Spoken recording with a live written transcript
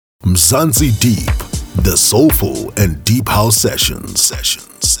Mzansi Deep, the soulful and deep house sessions.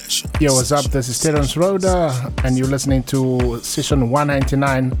 Yo, what's up? This is Terence Roda, and you're listening to session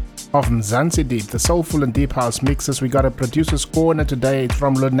 199 of Mzansi Deep, the soulful and deep house mixes. We got a producer's corner today. It's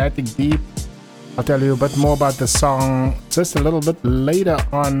from Lunatic Deep. I'll tell you a bit more about the song just a little bit later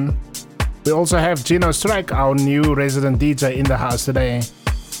on. We also have Gino Strike, our new resident DJ, in the house today.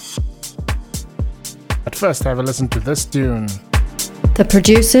 But first, have a listen to this tune. The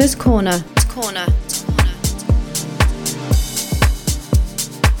Producer's Corner.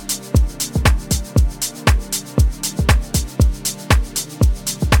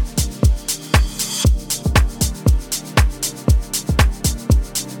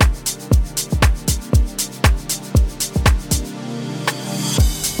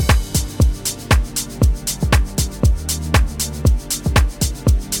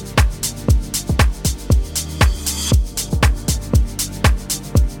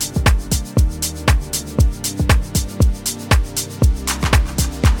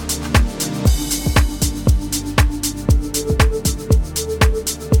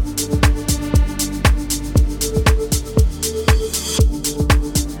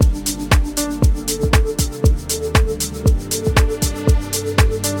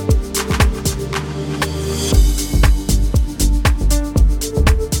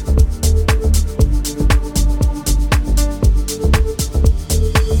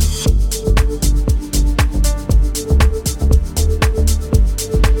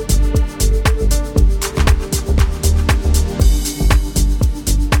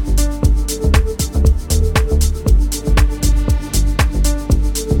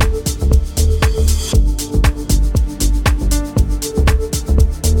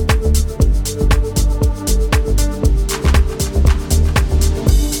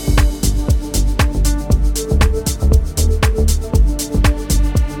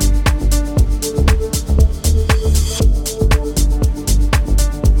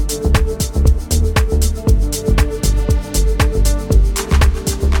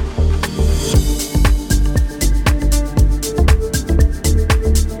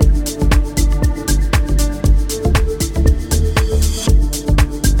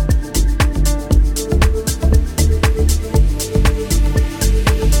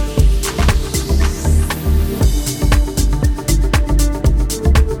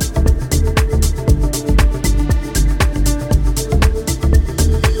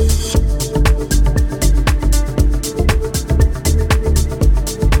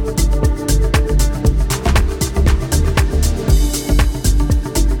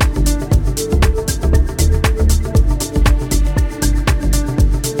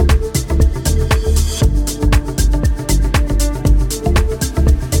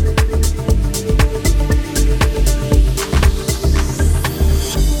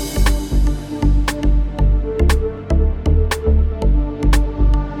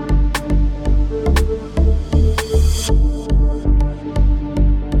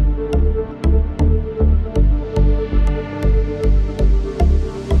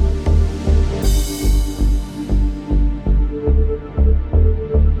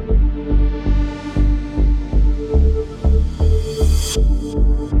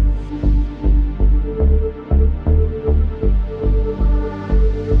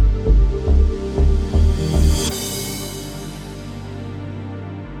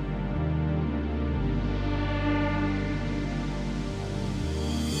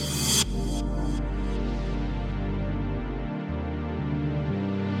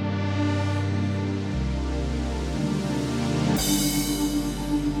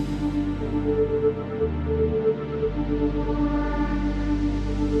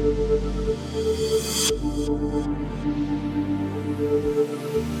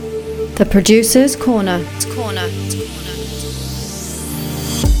 The Producer's Corner.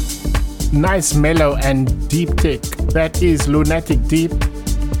 Nice, mellow, and deep tech. That is Lunatic Deep.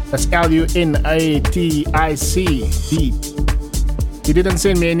 That's Lunatic Deep. He didn't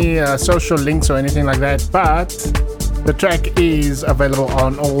send me any social links or anything like that, but the track is available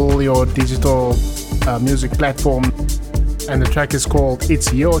on all your digital music platforms, and the track is called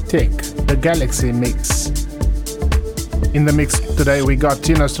It's Your Tech, the Galaxy Mix. In the mix today we got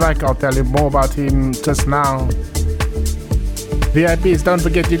Gino Strike. I'll tell you more about him just now. VIPs, don't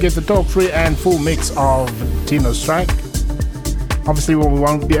forget you get the talk-free and full mix of Gino Strike. Obviously we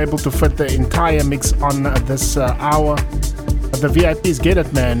won't be able to fit the entire mix on this hour, but the VIPs get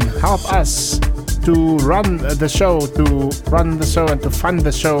it, man. Help us to run the show and to fund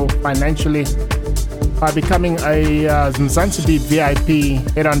the show financially by becoming a Mzansi Deep VIP.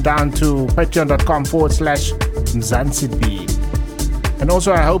 Head on down to patreon.com/Mzansi Deep. And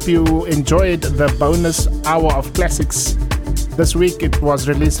also, I hope you enjoyed the bonus hour of classics. This week it was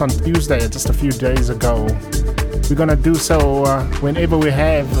released on Tuesday, just a few days ago. We're gonna do so whenever we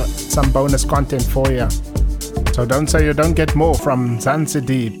have some bonus content for you. So don't say you don't get more from Mzansi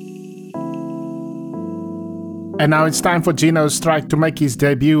Deep. And now it's time for Gino Strike to make his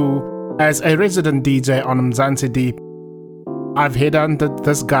debut as a resident DJ on Mzansi Deep. I've headhunted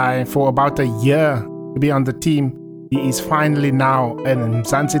this guy for about a year to be on the team. He is finally now an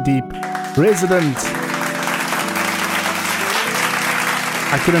Mzansi Deep resident.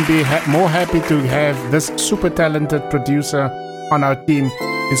 I couldn't be more happy to have this super talented producer on our team.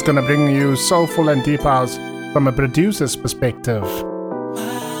 He's gonna bring you soulful and deep house from a producer's perspective.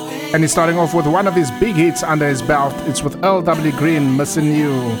 And he's starting off with one of his big hits under his belt. It's with Earl W. Green, Missing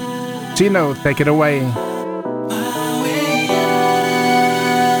You. Gino, take it away.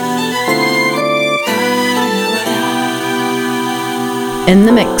 In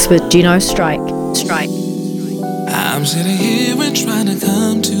the mix with Gino Strike. I'm sitting here and trying to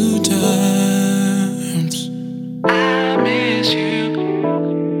come to terms. I miss you.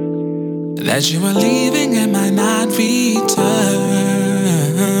 That you are leaving and might not return.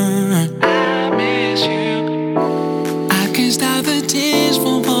 I miss you. I can't stop the tears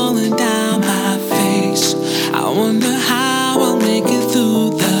from falling down my face. I wonder how I'll make it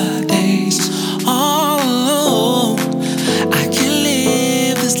through the days. Oh, I can't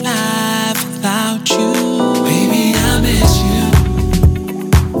live this life without you. Baby, I miss you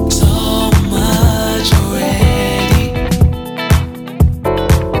so much already.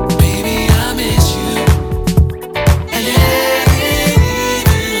 Baby, I miss you, and I can't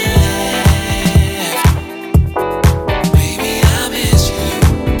even laugh. Baby, I miss you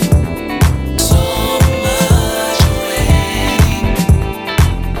so much already.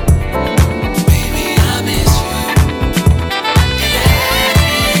 Baby, I miss you, and I can't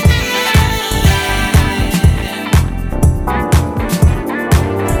even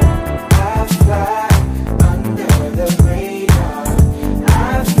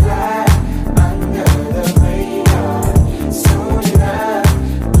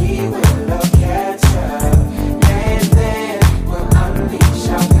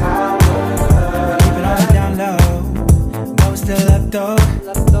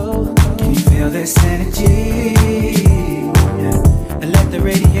Can you feel this energy? And let the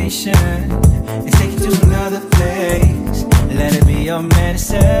radiation and take you to another place. Let it be your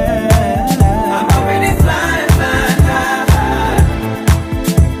medicine. I'm already flying, flying high.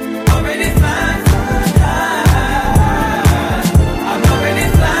 Already flying, flying high. I'm already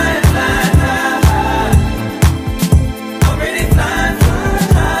flying, flying high. Already flying, flying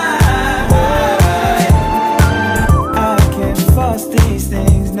high. I can't force these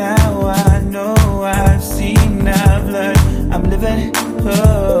things now. I know I've seen, I've learned, I'm living.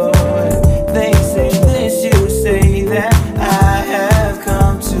 Oh, they say this, you say that. I have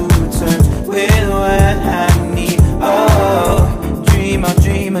come to terms with what I need. Oh, dream, I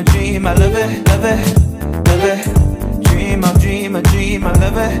dream, I dream, I love it, love it, love it. Dream, I dream, I dream, I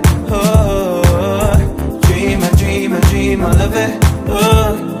love it. Oh, dream, I dream, I dream, I love it.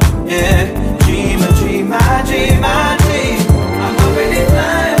 Oh, yeah. Dream, I dream, I dream, I dream. I'm already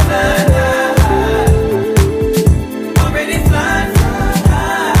flying, flying high. Already flying, flying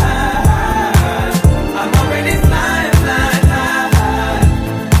high. I'm already flying, flying high.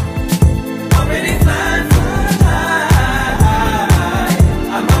 Already flying, flying high.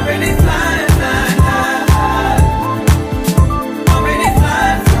 I'm already flying, flying high. Already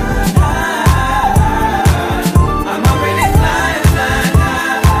flying, flying high.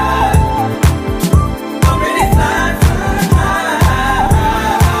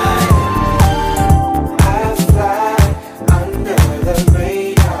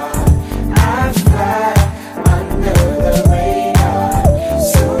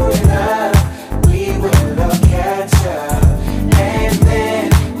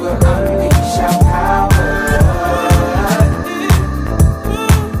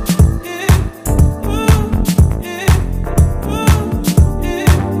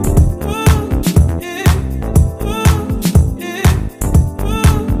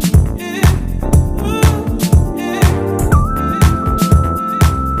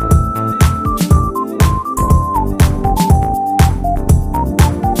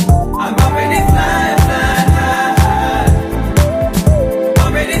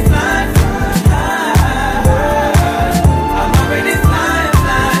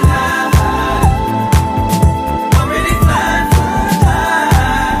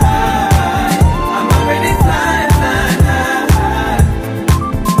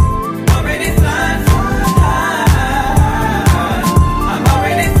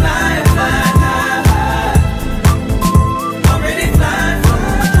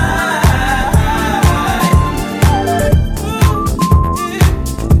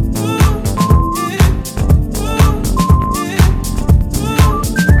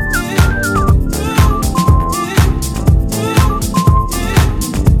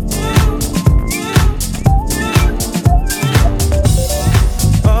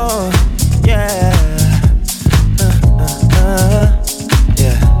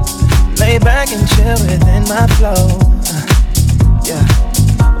 chill within my flow. Yeah.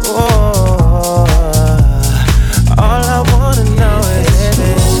 Oh, all I wanna know is if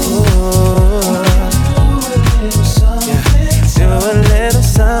it's cool. Yeah. Do a little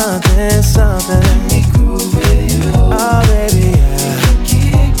something, something. Oh, baby, yeah.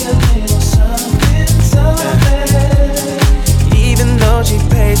 Even though she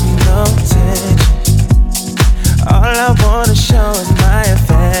pays me no attention, all I wanna show is my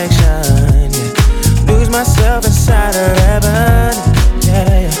affection. Yeah. Lose myself inside her heaven.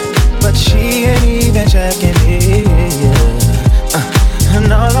 Yeah, yeah. But she ain't even checking me. Yeah.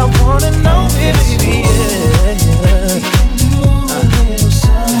 And all I wanna know is, baby, yeah, yeah.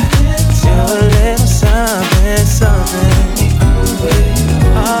 Do a little something, something.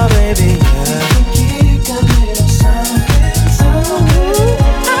 Oh, baby, yeah.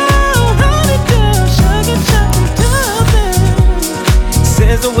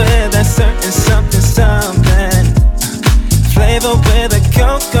 The way that certain something, something flavor with a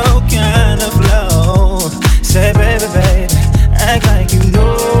cocoa kind of flow. Say, baby, baby, act like you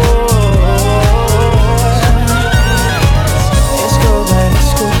know. It's cool, baby,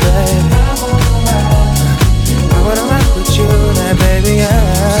 it's cool, baby. I wanna rock with you, now, baby, yeah.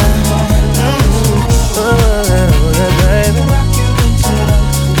 Oh, yeah, baby.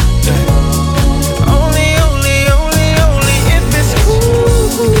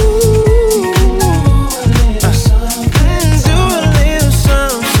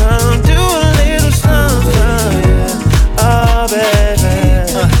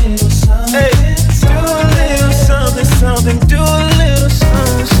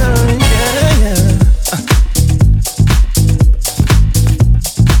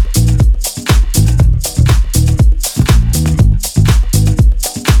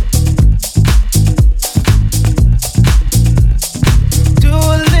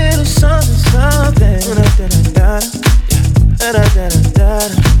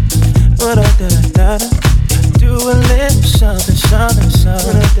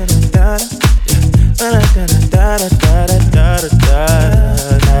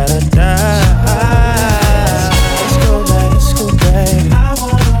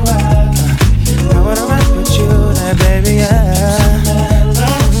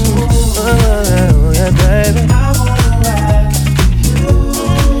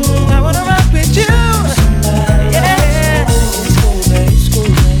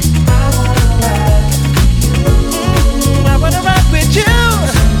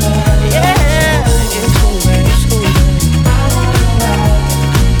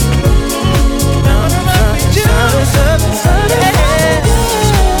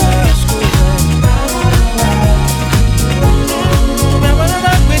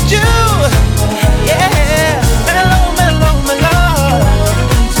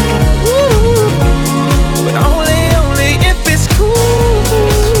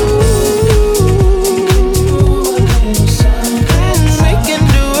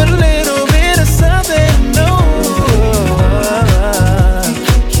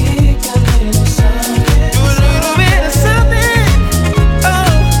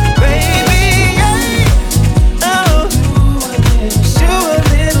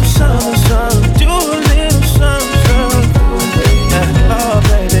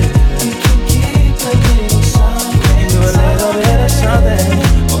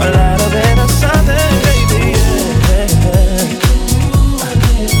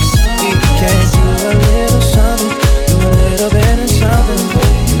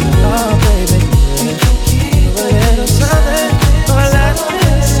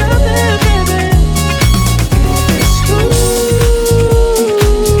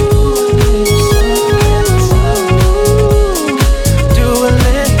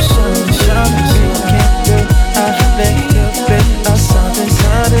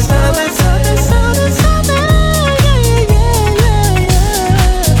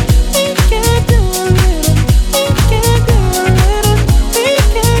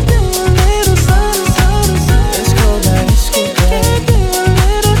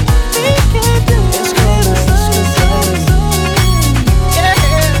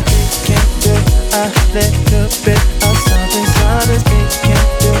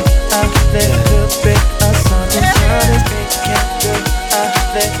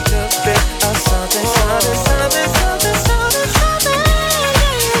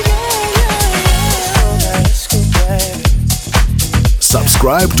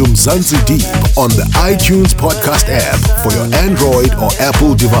 Subscribe to Mzansi Deep on the iTunes podcast app for your Android or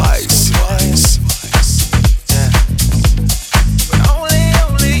Apple device.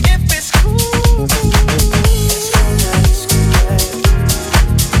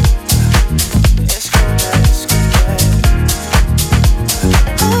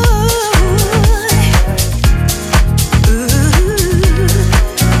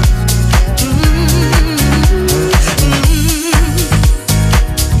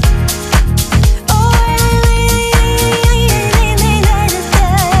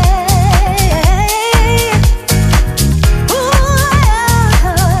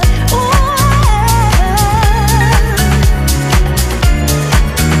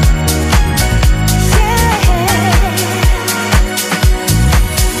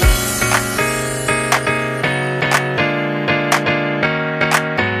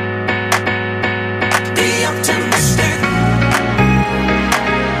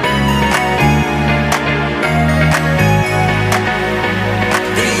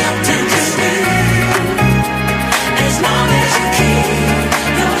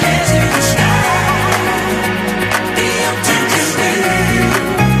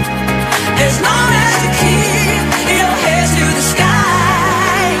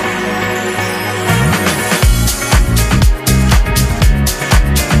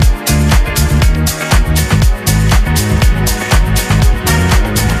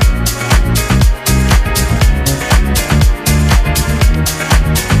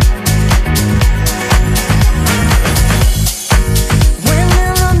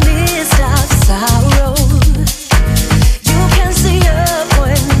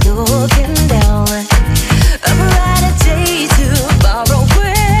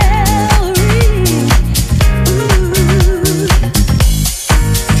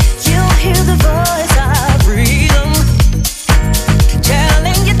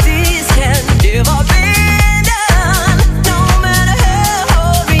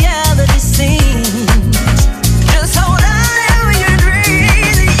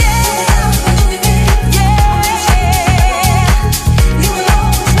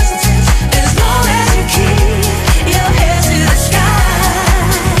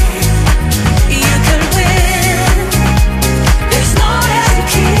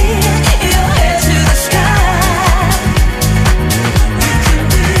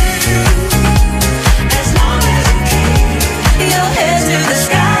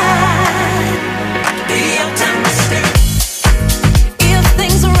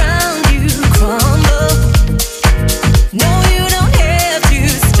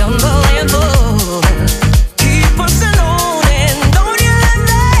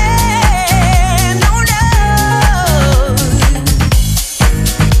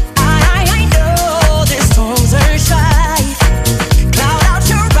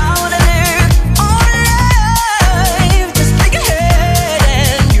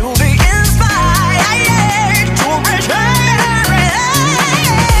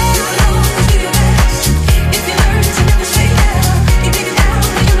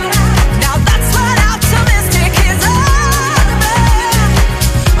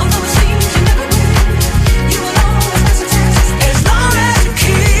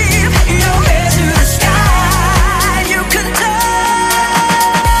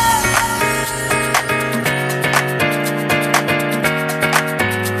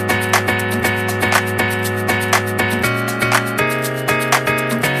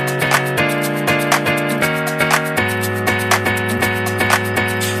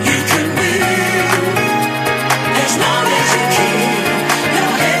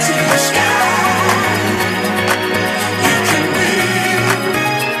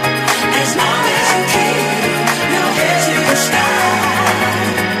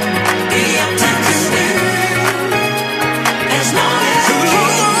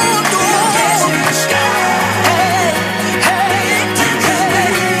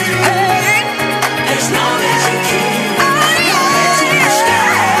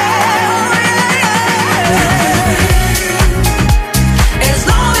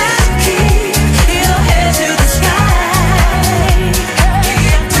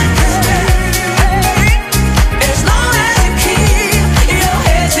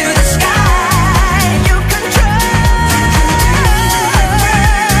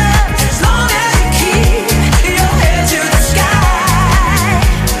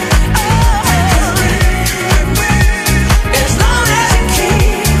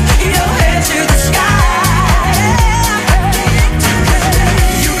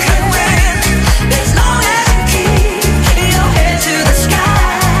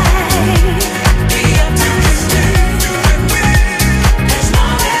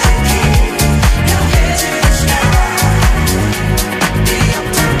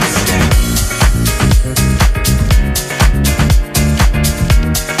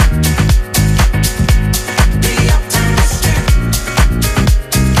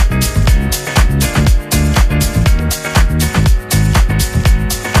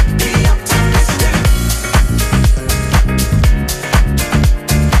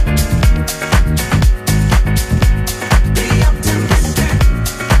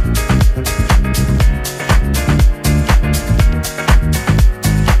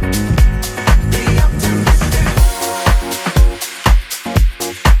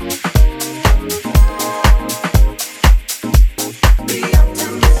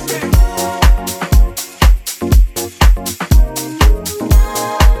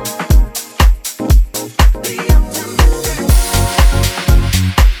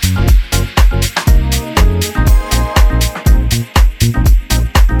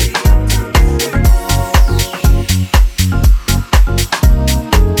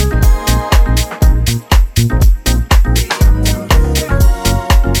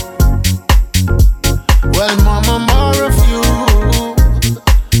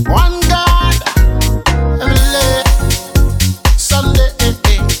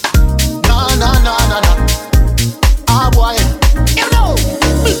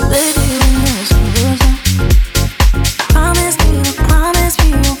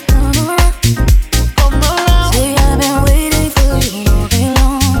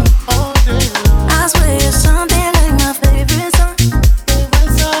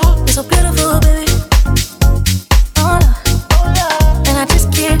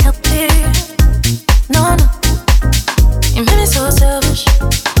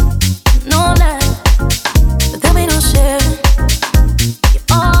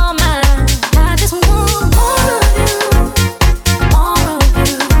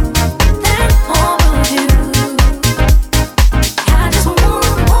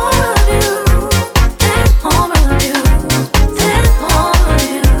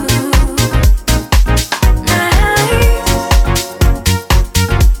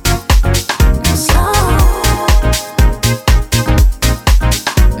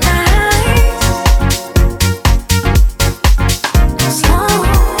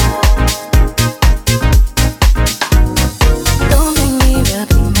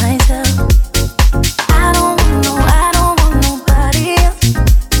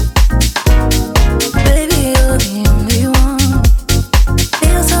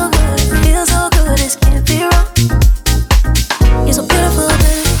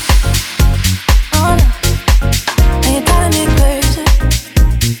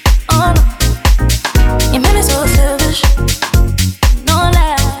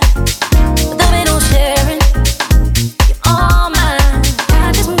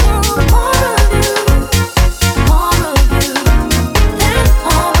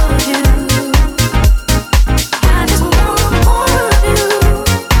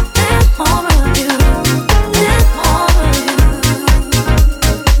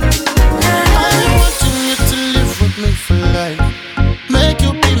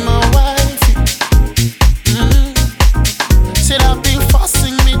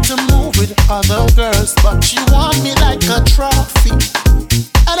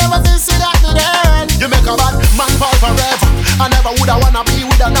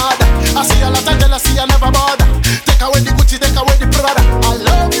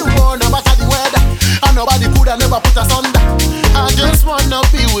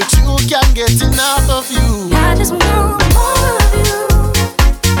 just enough of you. I just want more of you,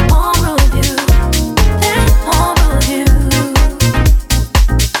 more of you, and more of you.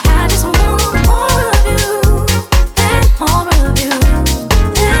 I just want more of you, and more of you,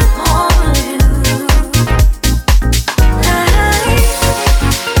 and more of you.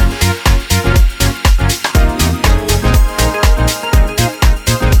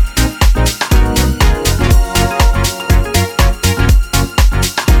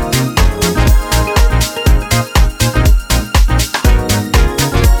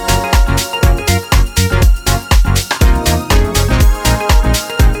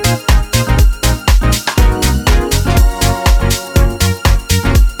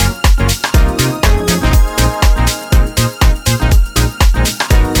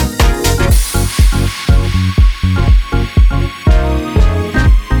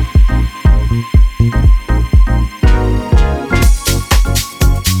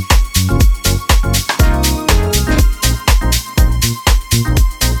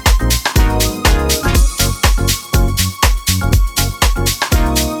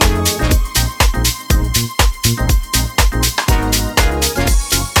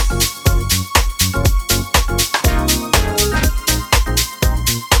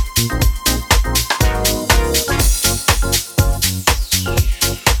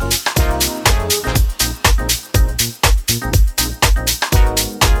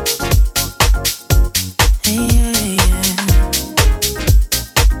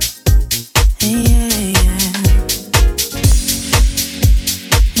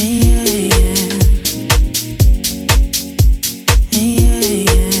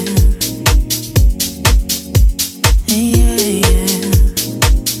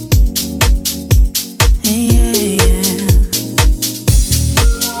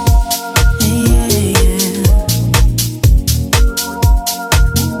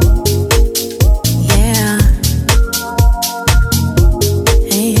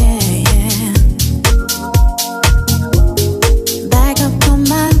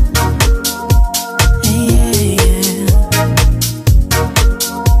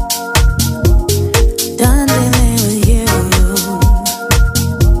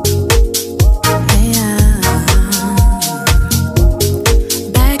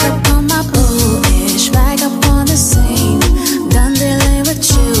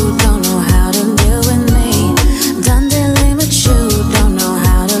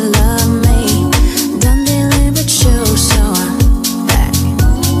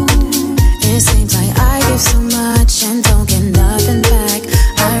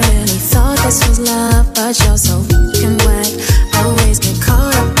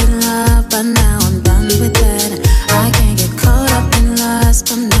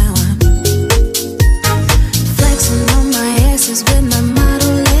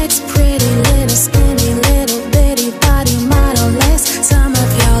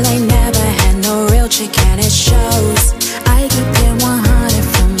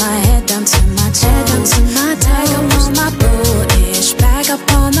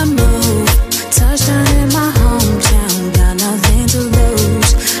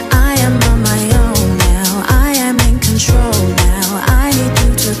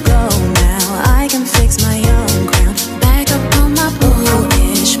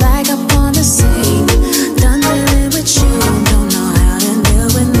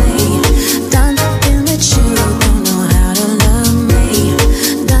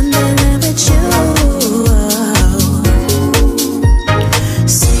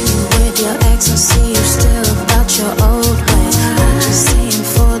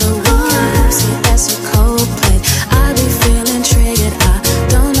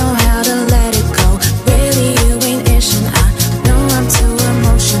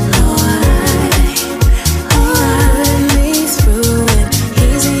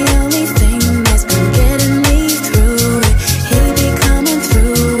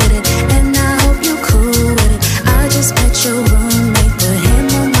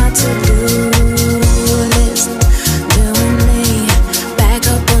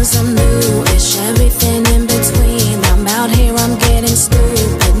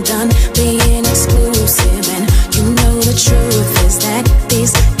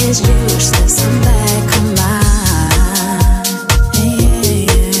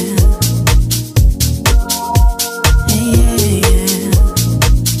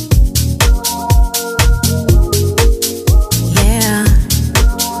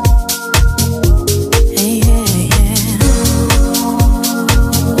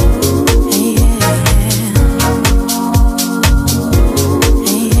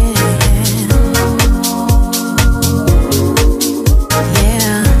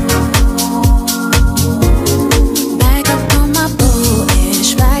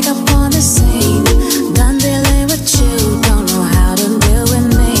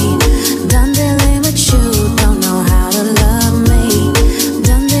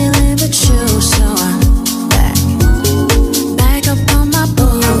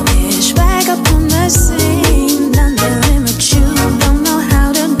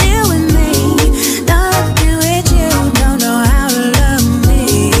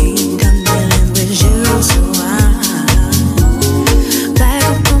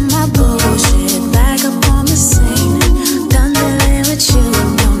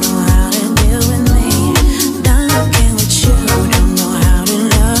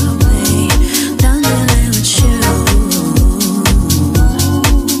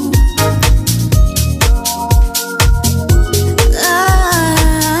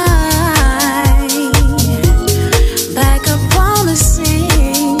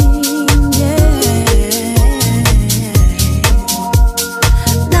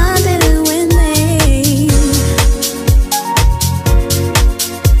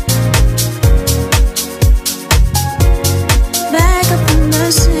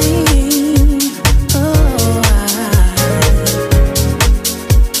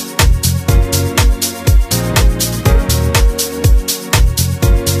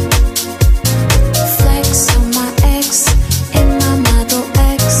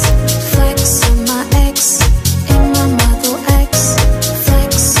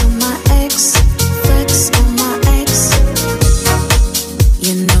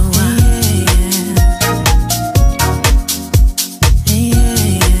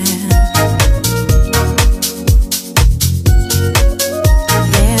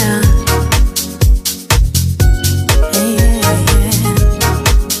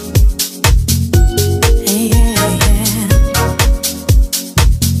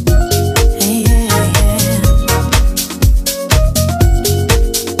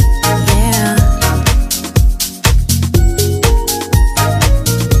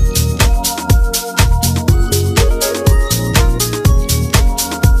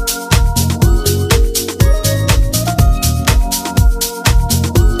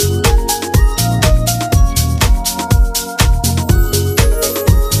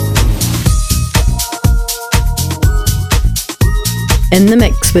 the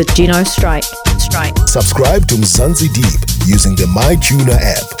mix with Gino Strike. Subscribe to Mzansi Deep using the MyTuner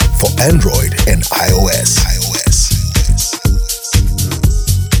app for Android and iOS.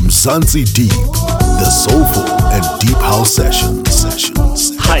 Mzansi Deep, the soulful and deep house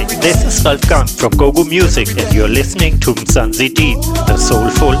sessions. Hi, this is Ralph Khan from Gogo Music and you're listening to Mzansi Deep, the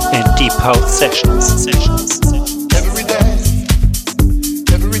soulful and deep house sessions. Every day,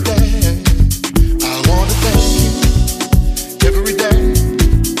 I wanna thank you every day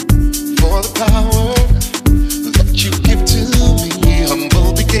for the power that you give to me.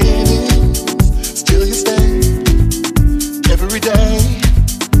 Humble beginnings, still you stay every day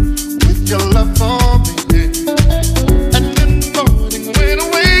with your love for me. And in the morning when I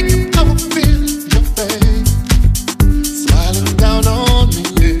wake up, I will feel your face smiling down on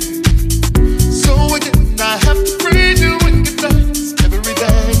me. So again, I have to praise you and give thanks every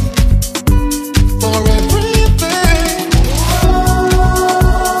day for everything.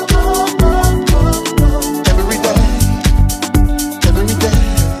 Every day, every day.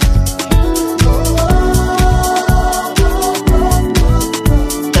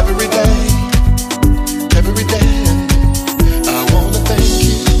 Every day, every day. I wanna thank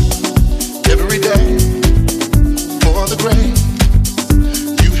you every day for the grace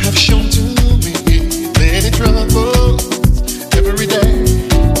you have shown to me. Many troubles every day,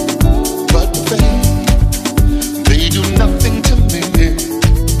 but faith, they do nothing to me.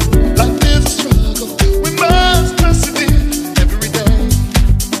 Life is a struggle, we must persevere every day,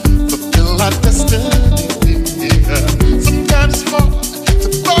 fulfill our destiny. Sometimes it's hard to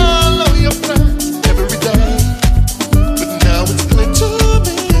follow your plans every day, but now it's clear to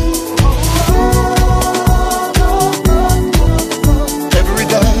me. Every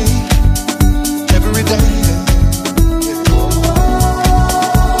day, every day.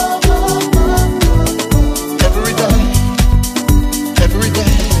 Every day, every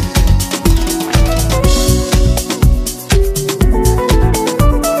day.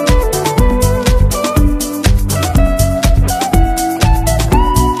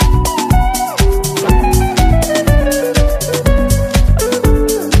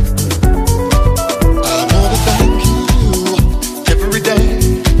 I wanna thank you every day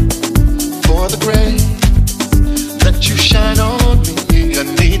for the grace that you shine on me. I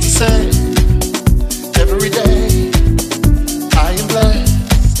need to say every day I am blessed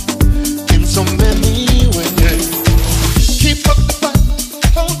in so many ways. Keep up the fight,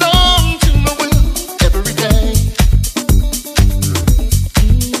 hold on to my will every day.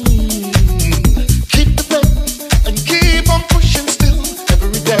 Keep the faith and keep on pushing still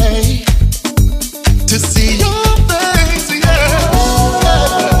every day to see your face, yeah.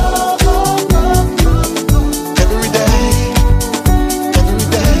 Every day, every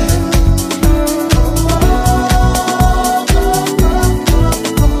day.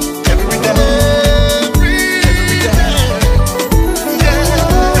 Every day, every day, yes.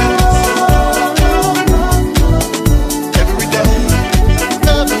 Every day, every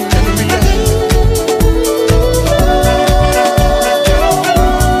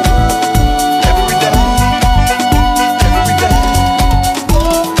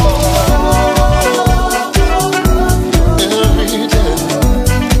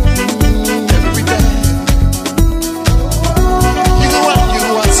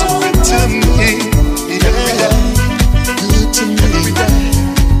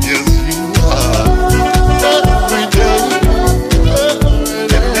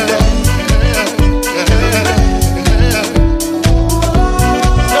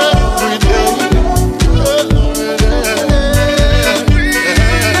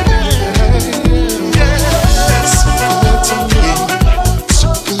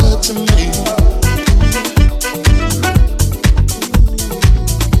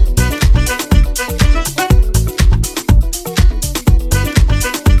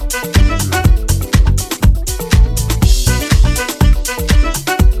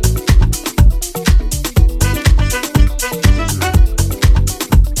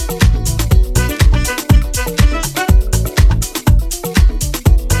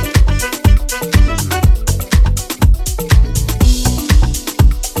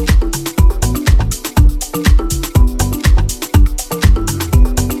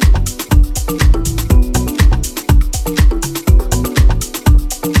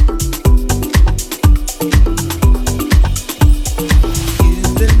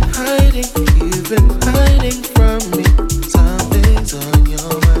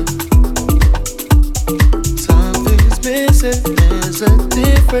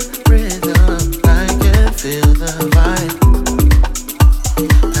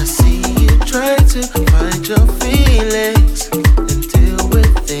to find your feelings until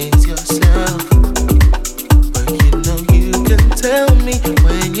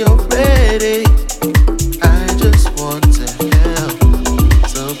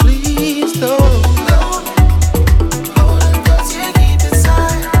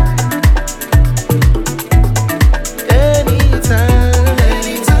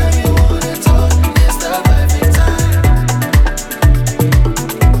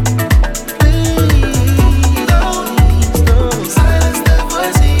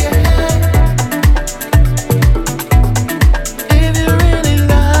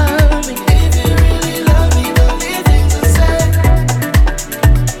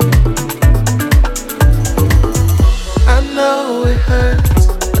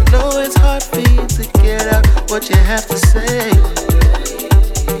what you have to say.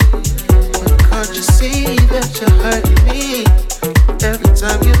 But can't you see that you're hurting me every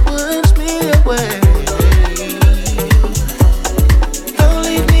time you push me away? Don't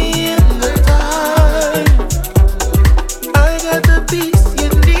leave me in the dark. I got the peace you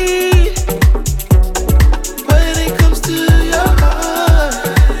need. When it comes to your heart,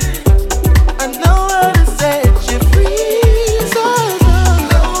 I know how to set you free. So don't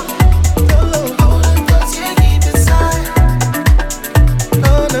hold the thoughts you keep inside.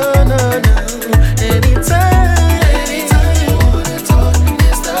 Oh no, no, no. Anytime.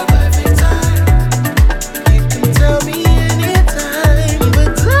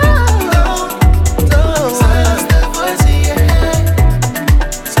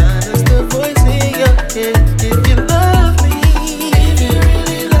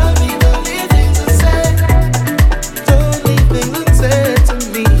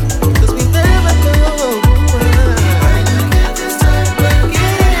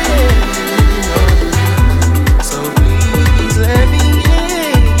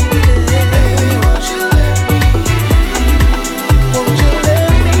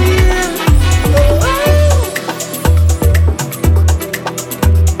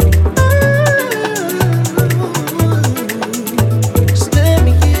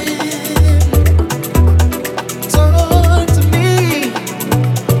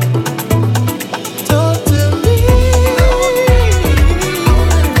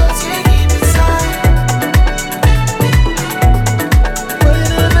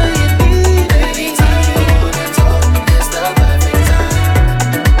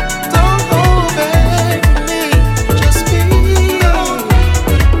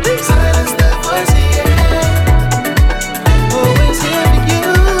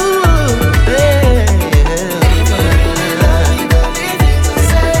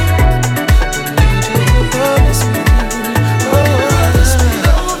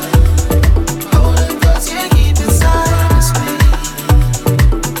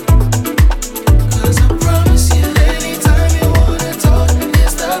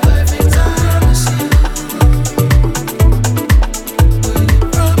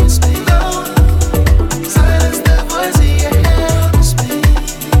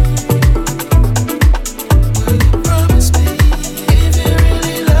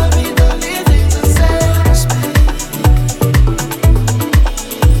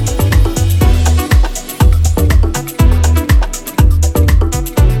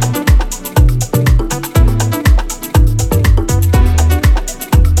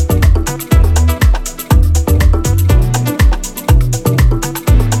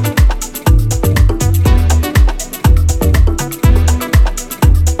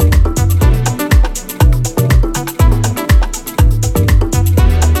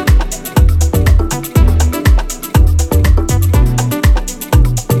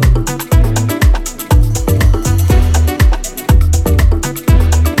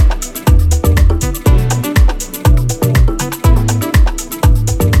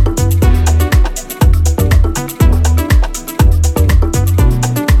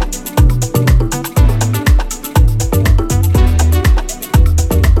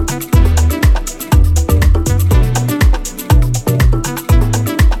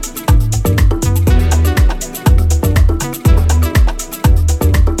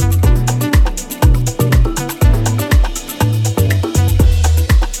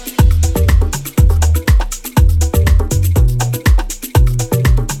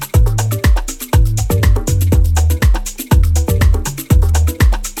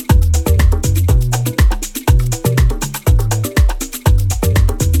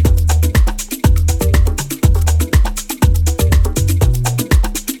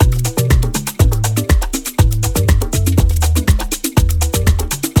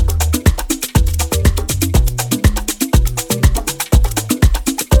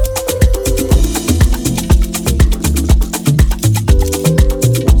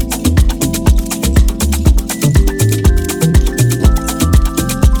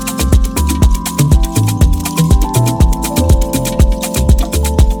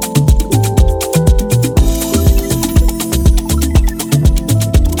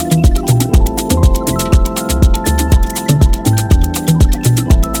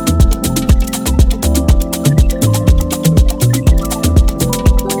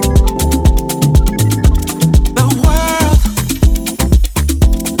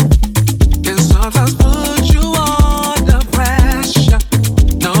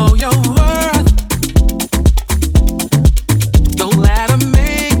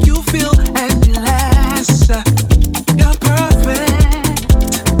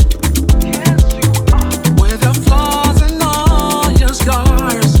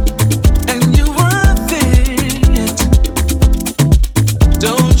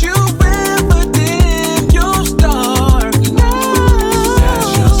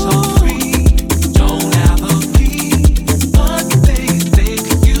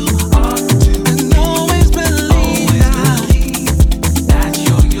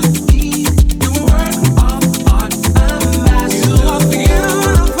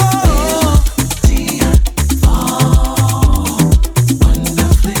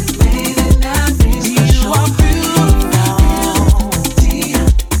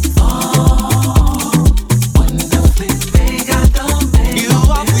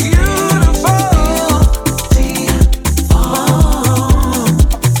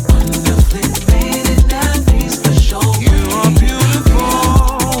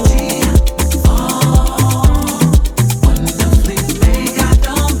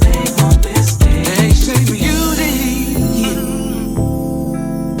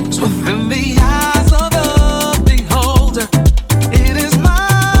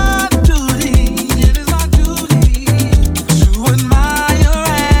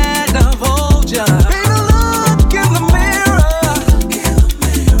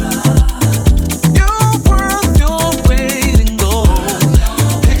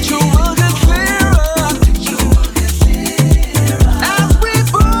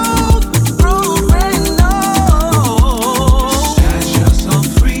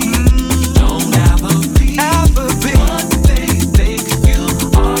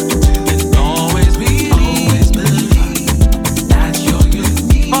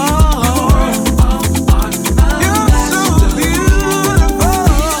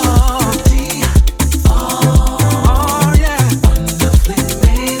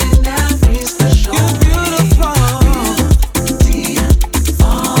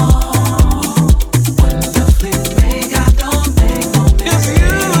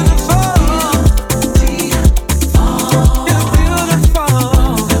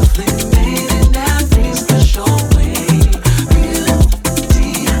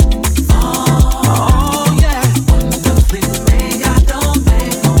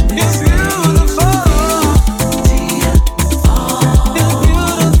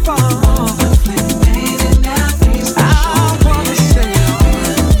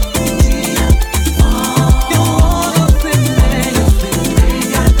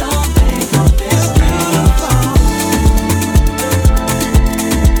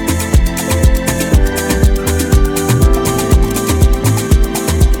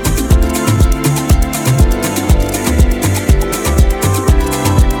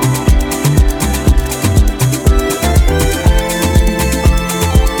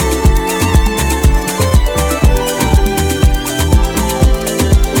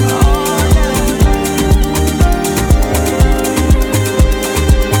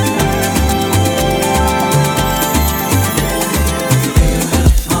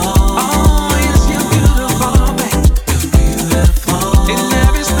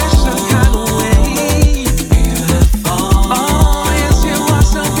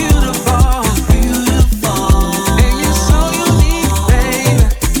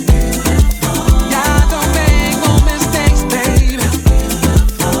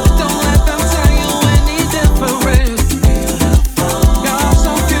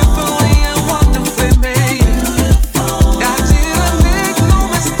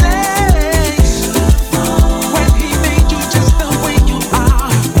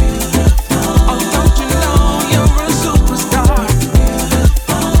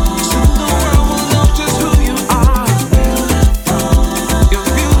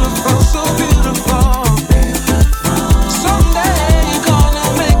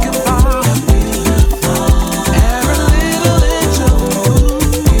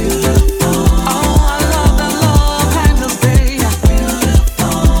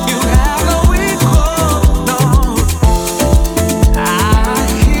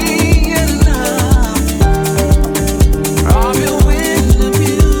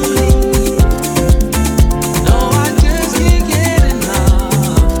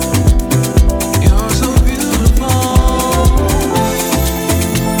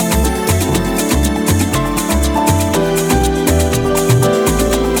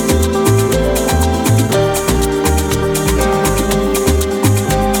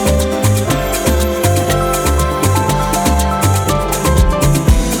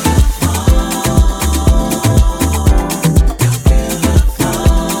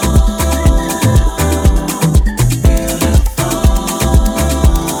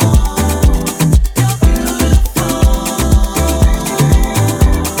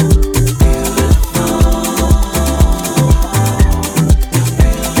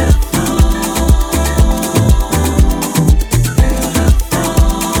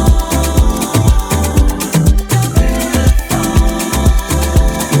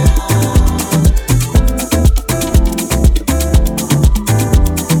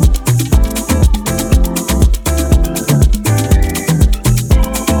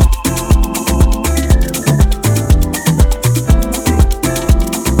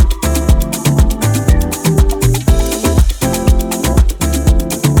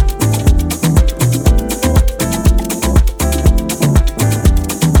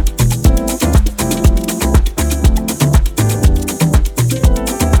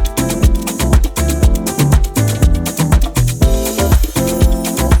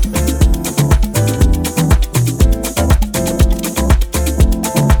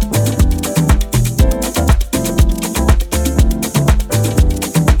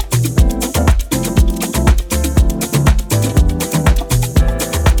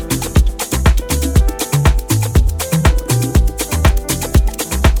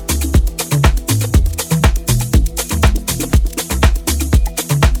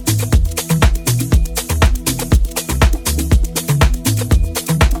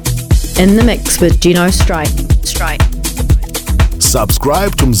 In the mix with Gino Strike. Strike.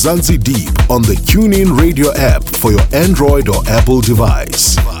 Subscribe to Mzansi Deep on the TuneIn Radio app for your Android or Apple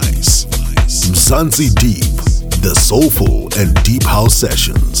device. Mzansi Deep, the soulful and deep house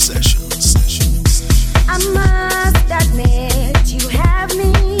sessions. I must admit you have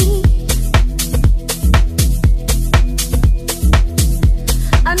me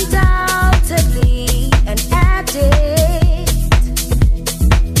undoubtedly an addict.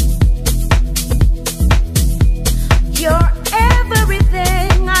 You're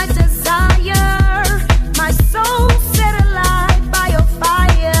everything I desire. My soul set alight by your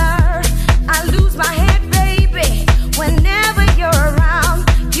fire. I lose my head, baby, whenever you're around.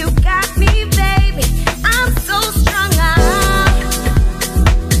 You got me, baby. I'm so strung out.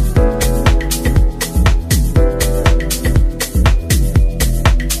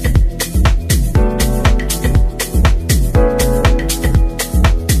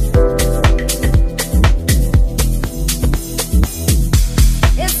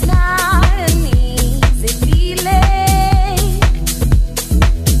 It's not an easy feeling.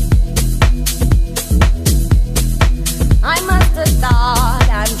 I must have thought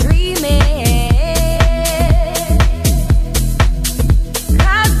I'm dreaming.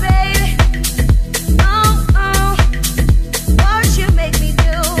 'Cause baby, what you make me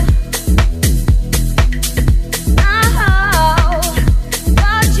do?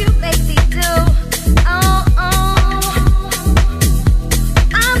 What you make me do?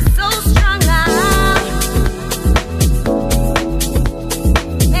 I'm so strung out.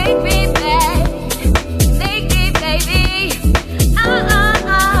 Make me baby. Make me baby.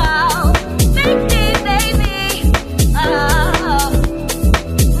 Make me baby.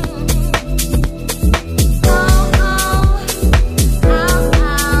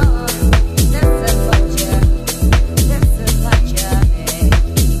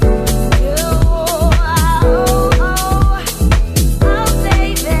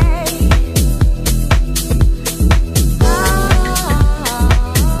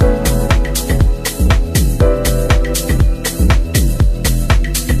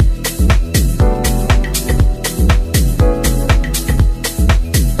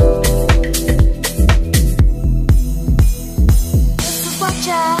 This is what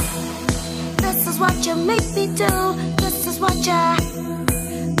you make. This is what you make me do. This is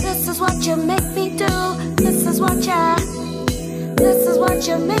what you make me do. This is what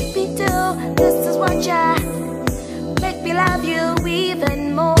you make me do. This is what you make me love you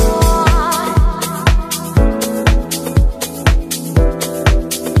even more.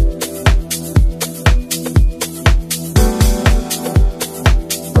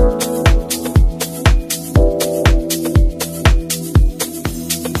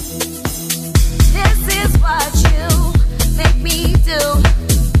 This is what you make me do.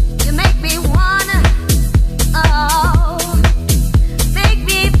 You make me wanna, make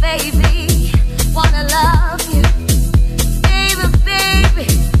me, baby, wanna love you, baby, baby.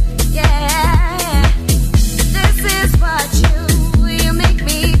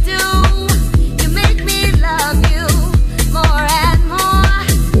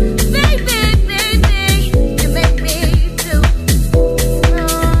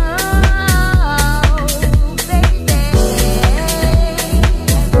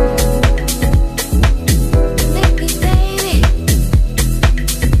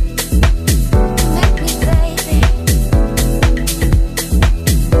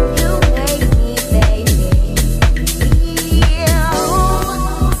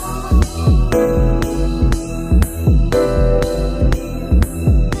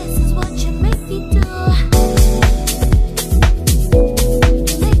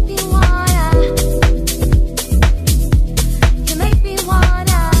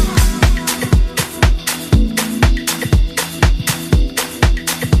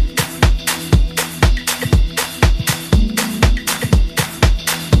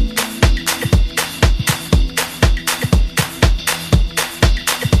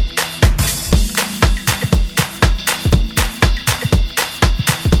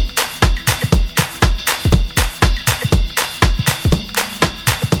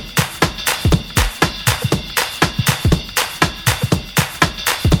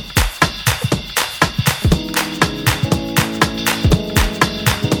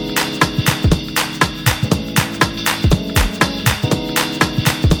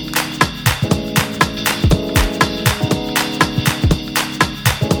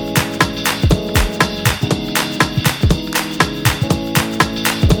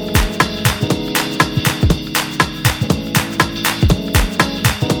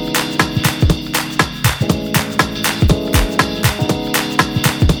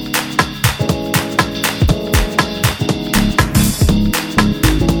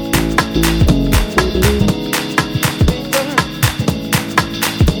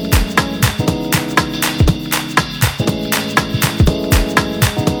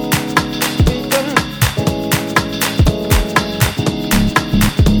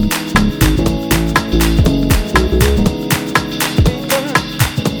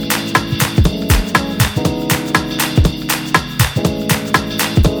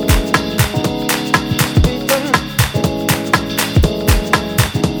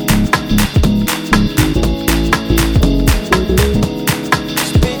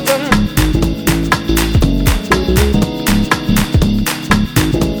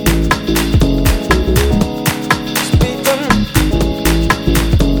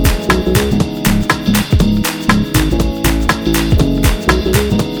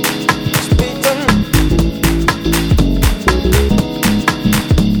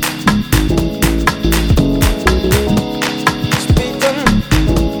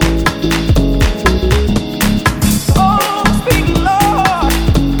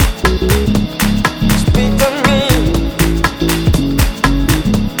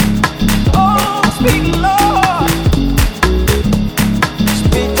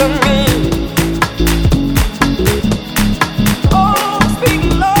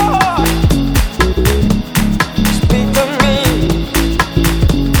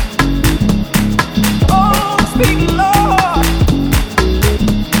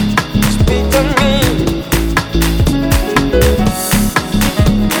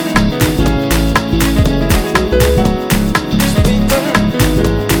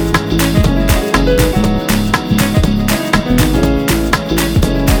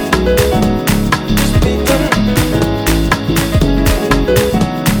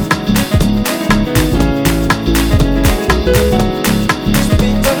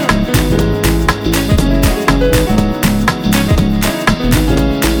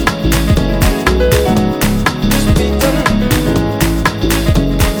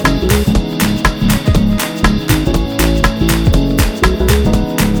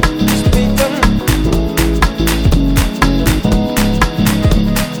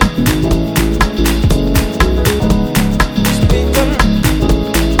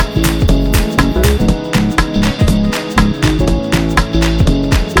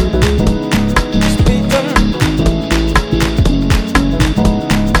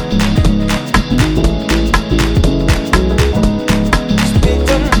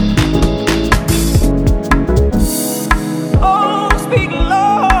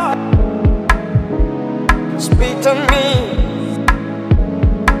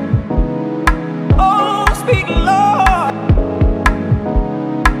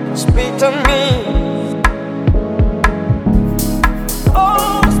 speak to me.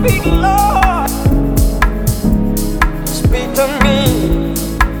 Oh, speak, Lord, speak to me.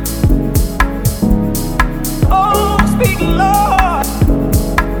 Oh, speak, Lord,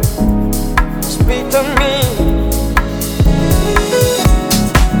 speak to me.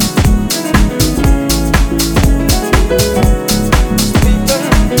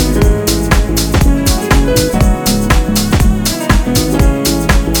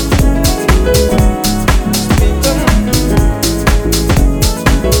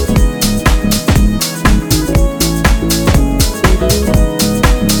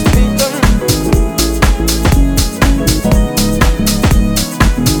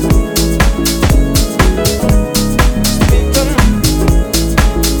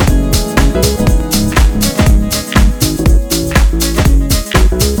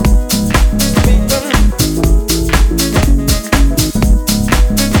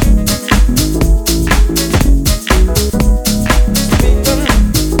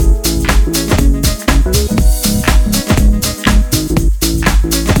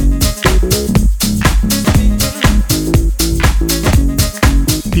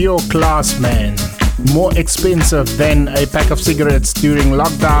 Class, man. More expensive than a pack of cigarettes during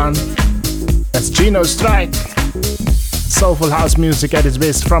lockdown. That's Gino Strike. Soulful house music at its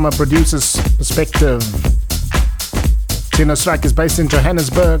best from a producer's perspective. Gino Strike is based in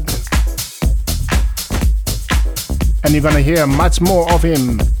Johannesburg, and you're gonna hear much more of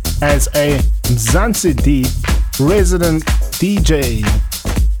him as a Mzansi Deep resident DJ.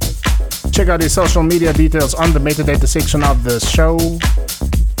 Check out his social media details on the metadata section of the show.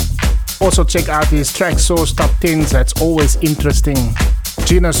 Also check out his track source top 10s, that's always interesting.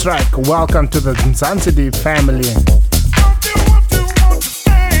 Gino Strike, welcome to the Mzansi Deep family.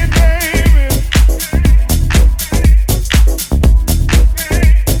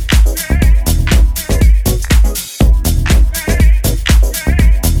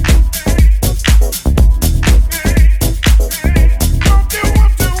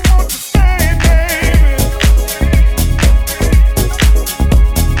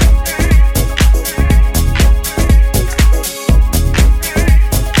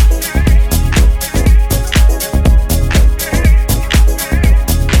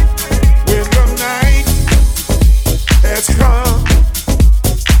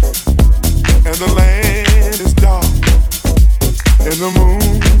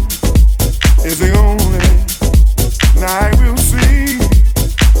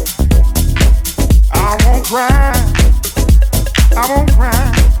 I won't cry.